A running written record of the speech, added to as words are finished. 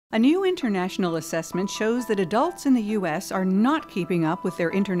A new international assessment shows that adults in the U.S. are not keeping up with their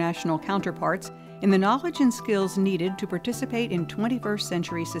international counterparts in the knowledge and skills needed to participate in 21st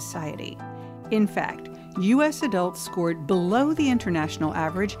century society. In fact, U.S. adults scored below the international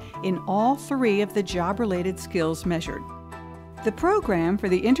average in all three of the job-related skills measured. The Program for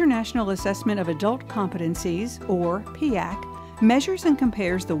the International Assessment of Adult Competencies, or PIAAC, measures and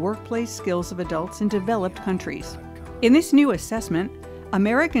compares the workplace skills of adults in developed countries. In this new assessment,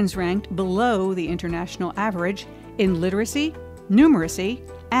 Americans ranked below the international average in literacy, numeracy,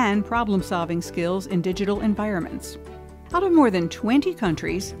 and problem-solving skills in digital environments. Out of more than 20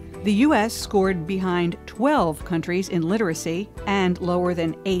 countries, the U.S. scored behind 12 countries in literacy and lower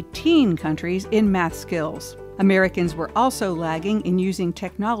than 18 countries in math skills. Americans were also lagging in using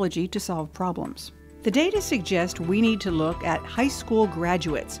technology to solve problems. The data suggest we need to look at high school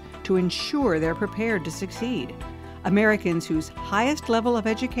graduates to ensure they're prepared to succeed. Americans whose highest level of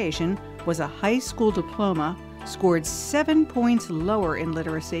education was a high school diploma scored 7 points lower in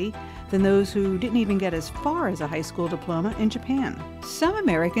literacy than those who didn't even get as far as a high school diploma in Japan. Some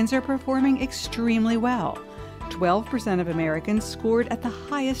Americans are performing extremely well. 12% of Americans scored at the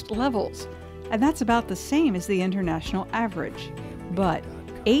highest levels, and that's about the same as the international average. But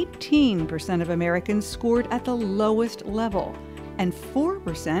 18% of Americans scored at the lowest level, and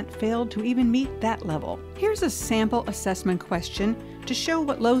 4% failed to even meet that level. Here's a sample assessment question to show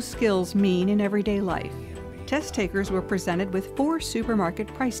what low skills mean in everyday life. Test takers were presented with 4 supermarket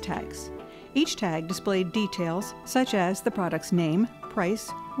price tags. Each tag displayed details such as the product's name, price,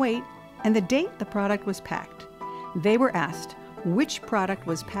 weight, and the date the product was packed. They were asked which product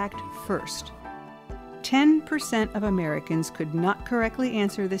was packed first. 10% of Americans could not correctly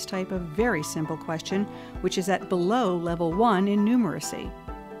answer this type of very simple question, which is at below level 1 in numeracy.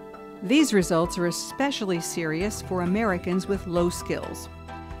 These results are especially serious for Americans with low skills.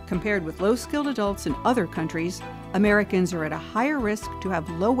 Compared with low-skilled adults in other countries, Americans are at a higher risk to have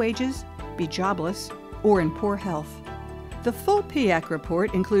low wages, be jobless, or in poor health. The full PIAAC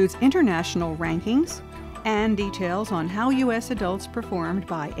report includes international rankings and details on how U.S. adults performed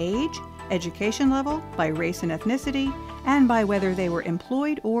by age, education level, by race and ethnicity, and by whether they were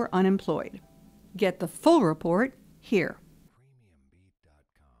employed or unemployed. Get the full report here.